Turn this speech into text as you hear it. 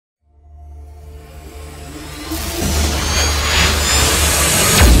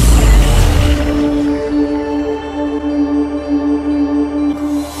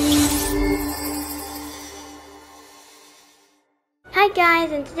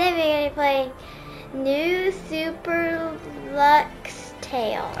today we're gonna play New Super Lux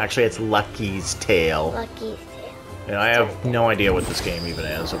Tale. Actually, it's Lucky's Tale. Lucky's Tale. And I have no idea what this game even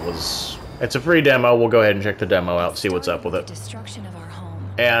is. It's a free demo. We'll go ahead and check the demo out, see what's up with it. Destruction of our home.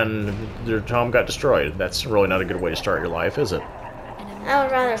 And their home got destroyed. That's really not a good way to start your life, is it? I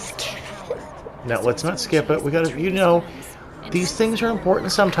would rather skip it. No, let's not skip it. We gotta, these things are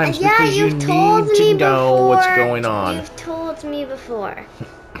important sometimes Yeah, because you you've told need to me know what's before. going on. You've told me before.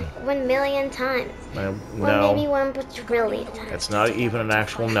 1 million times. Or No, maybe 1 trillion times. that's not even an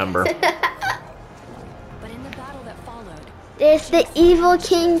actual number. But in the battle that followed, There's the evil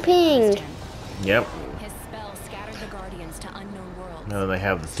King Ping. Yep. his spell scattered the guardians to unknown worlds. And then they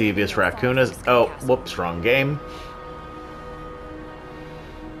have the Thievius Raccoon. Oh, whoops, wrong game.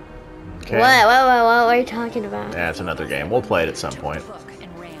 Okay. What are you talking about? That's another game. We'll play it at some point. Book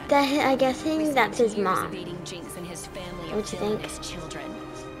and ran. I guess that's his mom. Evading Jinx and his family What of you think? villainous children.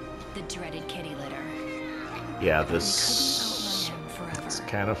 The dreaded kitty litter. Yeah, Couldn't this... outrun him forever. It's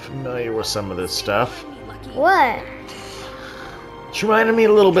kind of familiar with some of this stuff. Lucky. What? It's reminded me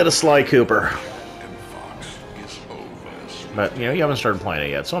a little bit of Sly Cooper. But, you haven't started playing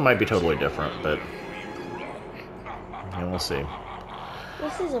it yet, so it might be totally different, but... we'll see.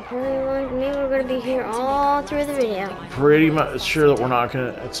 This is a pretty long. Maybe we're gonna be here all through the video. Pretty much sure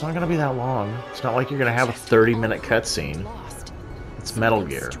that it's not gonna be that long. It's not like you're gonna have a 30-minute cutscene. Lost. It's Metal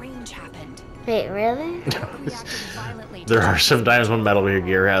Gear. Strange happened. Wait, really? Reacted violently There to are some times when Metal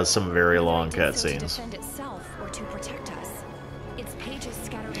Gear has some very long to cutscenes. defend itself or to protect us. Its pages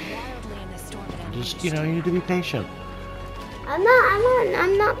scattered wildly in the storm that Just, unleashed. you need to be patient. I'm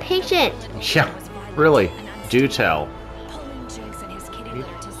not patient. Yeah, really. Do tell. Pulling Jinx and his kitty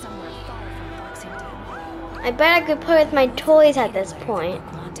litter to somewhere far from Foxington. I bet I could play with my toys at this point.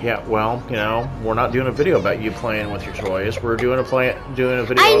 Yeah, well, we're not doing a video about you playing with your toys. We're doing a video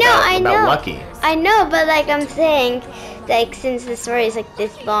I know. about Lucky. I know, but I'm saying, since the story is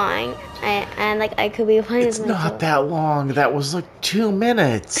this long, I could be playing It's with my not toys. that long. That was 2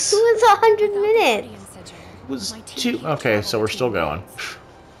 minutes. It was 100 minutes. It was 2. Okay, so we're still going.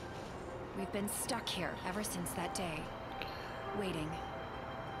 We've been stuck here ever since that day, waiting.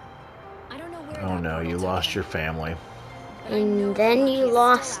 I don't know where. Oh that no, you portal lost took your him, family. but I know And then Lucky you is still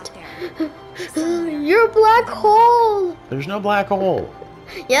lost. out there. You're a black hole. There's no black hole.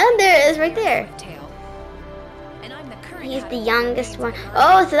 Yeah, there it is, right there. Tail. And I'm the current He's the head of youngest one. Guardians of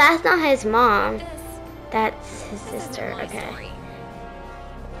Oh, so that's not his mom. This That's his isn't sister. my Okay. story.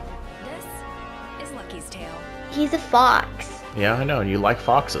 This is Lucky's tale. He's a fox. Yeah, I know. You like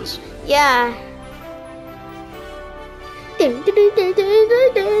foxes. Yeah.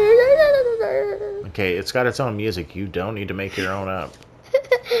 Okay, it's got its own music. You don't need to make your own up.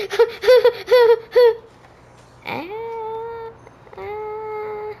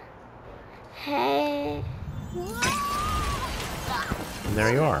 Hey. And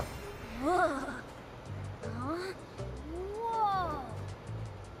there you are.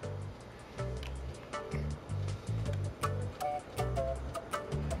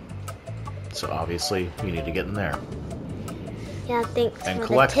 So obviously, you need to get in there. Yeah, thanks And for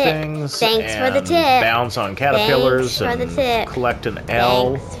collect the tip. things. Thanks and for the tip. bounce on caterpillars. Thanks for and the tip. collect an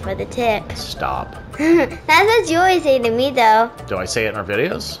L. Thanks for the tip. Stop. That's what you always say to me, though. Do I say it in our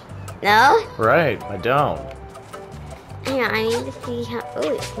videos? No? Right, I don't. Hang on, I need to see how.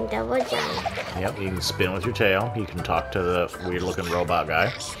 Oh, you can double jump. Yep, you can spin with your tail. You can talk to the weird-looking robot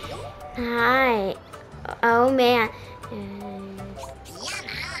guy. Hi. Oh, man.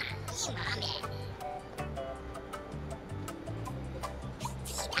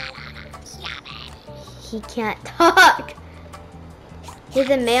 He can't talk. He's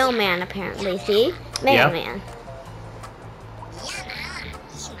a mailman, apparently. See? Mailman.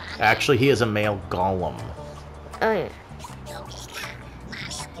 Actually, he is a male golem. Oh, yeah.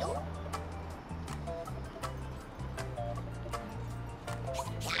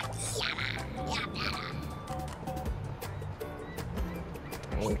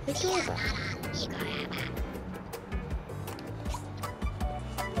 Ring the doorbell.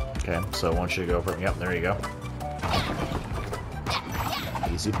 Okay, so I want you to go for... Yep, there you go.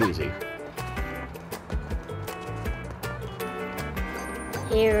 Easy peasy.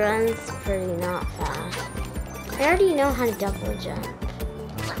 He runs pretty not fast. I already know how to double jump.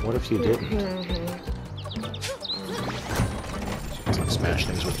 What if you didn't? Smash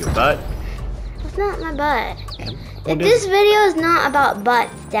things with your butt. It's not my butt. And, well, This video is not about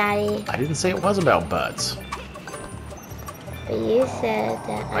butts, Daddy. I didn't say it was about butts. But you said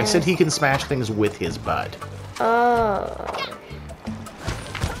that. I said he can smash things with his butt. Oh.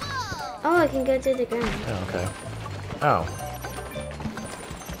 Oh, I can go through the ground. Oh, okay. Oh.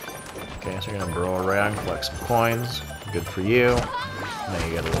 Okay, so you're gonna burrow around, collect some coins. Good for you. And then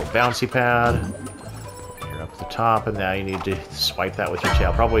you get a little bouncy pad. You're up at the top, and now you need to swipe that with your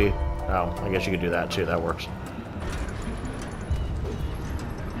tail. Probably, oh, I guess you could do that too. That works.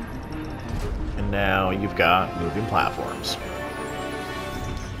 And now you've got moving platforms.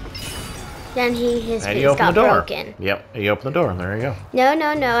 Then his And face you open got the door. broken. Yep, you open the door. There you go. No,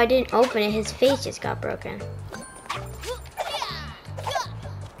 no, no, I didn't open it. His face just got broken.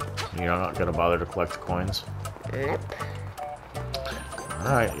 You're not gonna bother to collect the coins. Nope.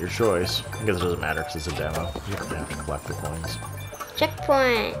 Alright, your choice. I guess it doesn't matter because it's a demo. You don't have to collect the coins.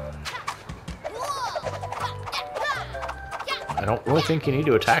 Checkpoint. I don't really think you need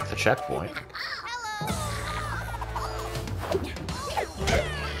to attack the checkpoint.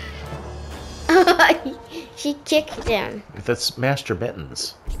 She kicked him. That's Master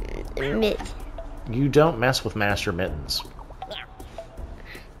Mittens. Mitt. You don't mess with Master Mittens.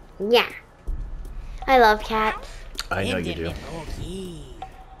 Yeah. I love cats. I know you do.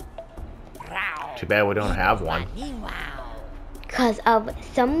 Too bad we don't have one. Because of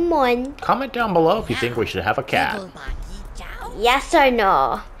someone. Comment down below if you think we should have a cat. Yes or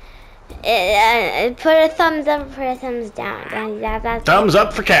no. Put a thumbs up or put a thumbs down. That's Thumbs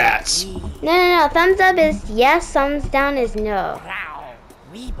up for cats! No. Thumbs up is yes, thumbs down is no.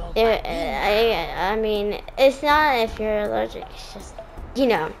 I mean, it's not if you're allergic. It's just, you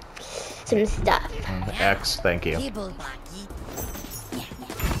know, some stuff. X, thank you.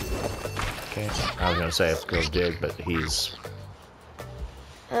 Okay, I was gonna say go dig, but he's...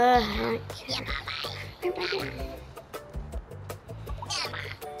 I don't care.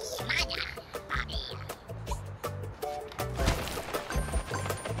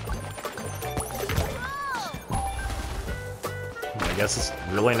 I guess it's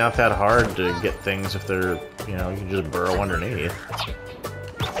really not that hard to get things if they're, you know, you can just burrow underneath.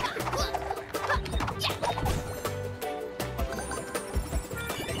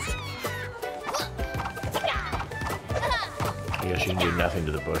 I guess you can do nothing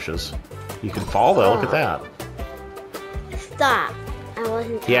to the bushes. You can fall though, look at that. Stop. I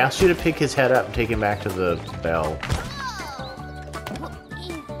wasn't. He asked you to pick his head up and take him back to the bell.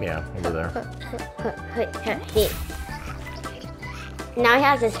 Yeah, over there. Now he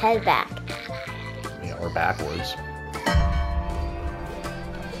has his head back. Yeah, or backwards.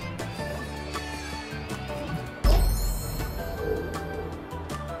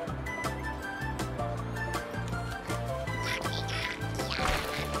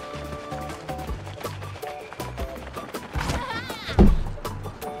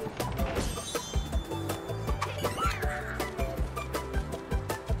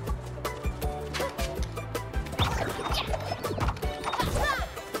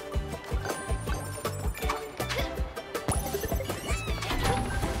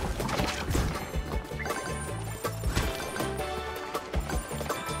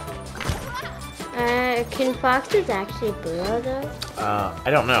 Can foxes actually burrow though? I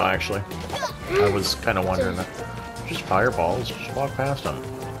don't know actually. I was kind of wondering that. Just fireballs, just walk past them.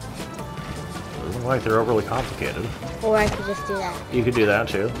 Doesn't look like they're overly complicated. Or I could just do that. You could do that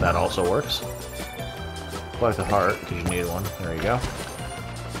too. That also works. Collect the heart because you need one. There you go.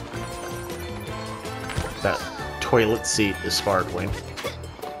 That toilet seat is sparkling.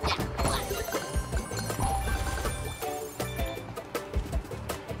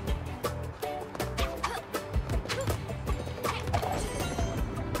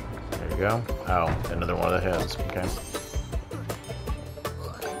 Go. Oh, another one of the heads. Okay.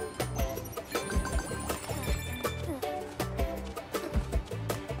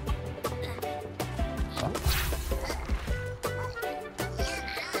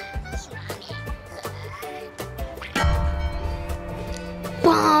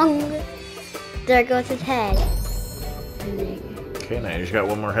 Bong! There goes his head. Okay, now you just got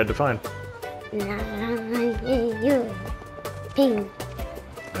one more head to find. Ping.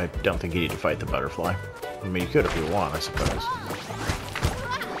 I don't think you need to fight the butterfly. I mean, you could if you want, I suppose.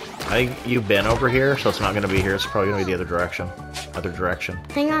 I think you've been over here, so it's not going to be here. It's probably going to be the other direction. Other direction.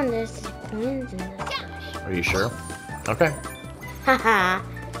 Hang on, there's coins in this bush. Are you sure? Okay. Haha.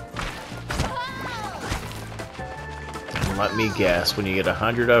 And let me guess, when you get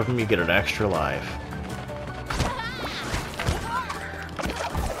 100 of them, you get an extra life.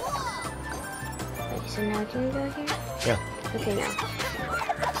 Wait, so now can we go here? Yeah. Okay, now.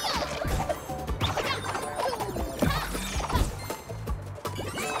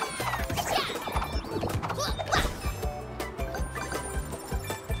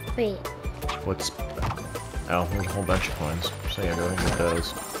 Wait. What's... Oh, there's a whole bunch of coins. So yeah, go ahead and get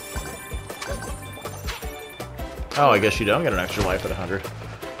those. Oh, I guess you don't get an extra life at 100.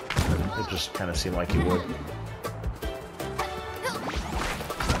 It just kind of seemed like you would.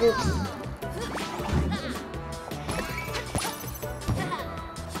 Oops.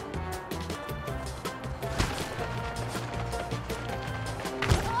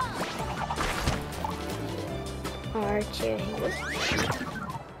 Archer.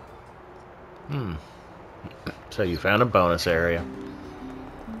 So you found a bonus area.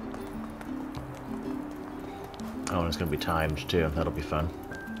 Oh, and it's gonna be timed too. That'll be fun.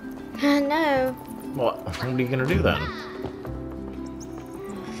 No. Well, what are you gonna do then?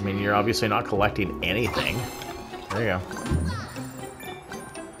 I mean, you're obviously not collecting anything. There you go.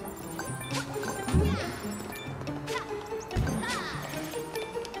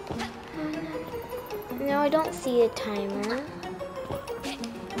 No, I don't see a timer.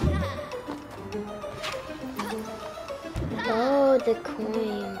 Oh, the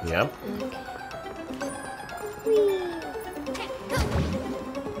coins. Yep. Okay. Whee!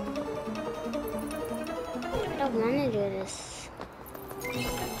 I don't want to do this.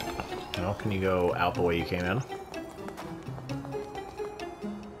 Well, can you go out the way you came in?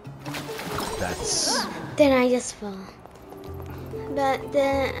 That's... Then I just fall. But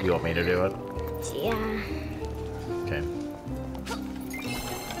then, You want me to do it? yeah. Okay.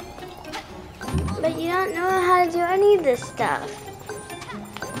 But you don't know how to do any of this stuff.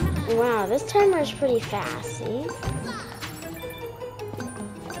 Wow, this timer is pretty fast, see?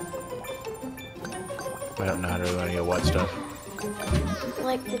 I don't know how to do any of what stuff.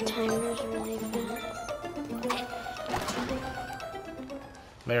 Like the timer's really fast.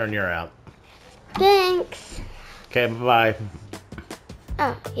 There, and you're out. Thanks! Okay, bye-bye.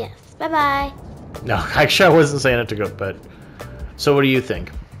 Oh, yes. Bye-bye. No, actually, I wasn't saying it to go, but... So what do you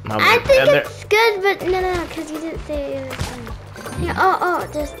think? I think it's good, but no, because you didn't say it was fun. Here, oh,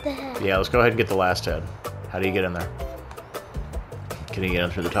 just the head. Yeah, let's go ahead and get the last head. How do you get in there? Can you get in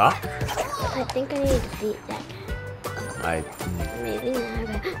through the top? I think I need to beat that guy. Maybe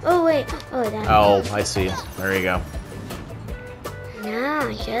not. Okay. Oh, wait. Oh, that. Oh, I see. There you go.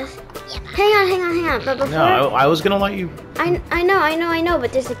 No, just... Hang on. But before... No, I was gonna let you... I know,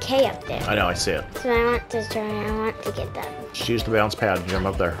 but there's a K up there. I know, I see it. So I want to get that. Just use the bounce pad and jump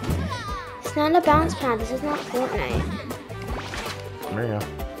up there. It's not a bounce pad. This is not Fortnite. There you go.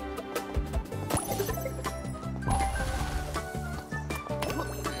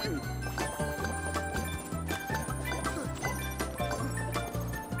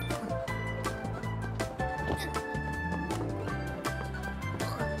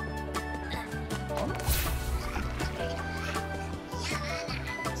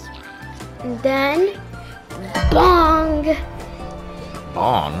 And then, bong.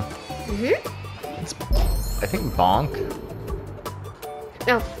 Bong? Mhm. It's, I think bonk.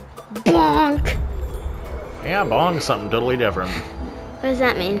 No, bonk. Yeah, bong's something totally different. What does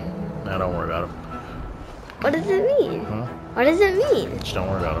that mean? No, don't worry about it. What does it mean? Huh? What does it mean? Just don't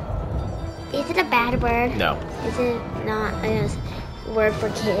worry about it. Is it a bad word? No, Is it not a word for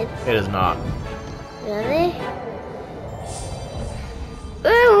kids? it is not. Really?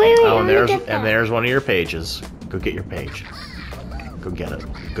 Oh, wait, Oh, I and wanna get that. there's one of your pages. Go get your page. Go get it.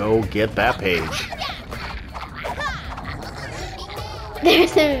 Go get that page.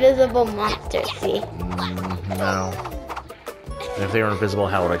 There's invisible monsters, see? No. And if they were invisible,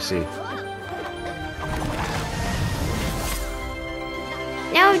 how would I see?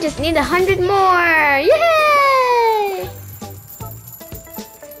 Now we just need 100 more! Yay!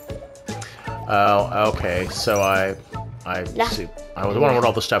 Oh, okay. So I La- see. I was wondering what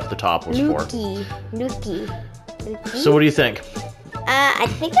all the stuff at the top was for. Nuki. So what do you think? I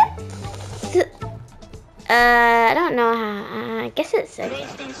think it's... I don't know how... I guess it's...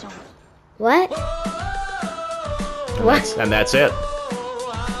 What? What? And that's it.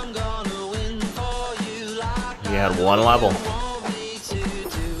 You had one level.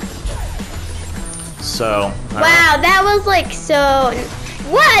 So... Wow, that was like so...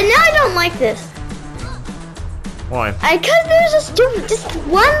 What? Now I don't like this. Why? Because there's just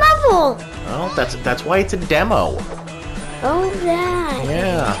one level. Well, that's why it's a demo. Oh, that.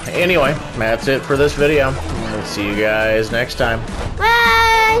 Yeah. Anyway, that's it for this video. We'll see you guys next time.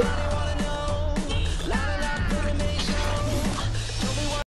 Bye.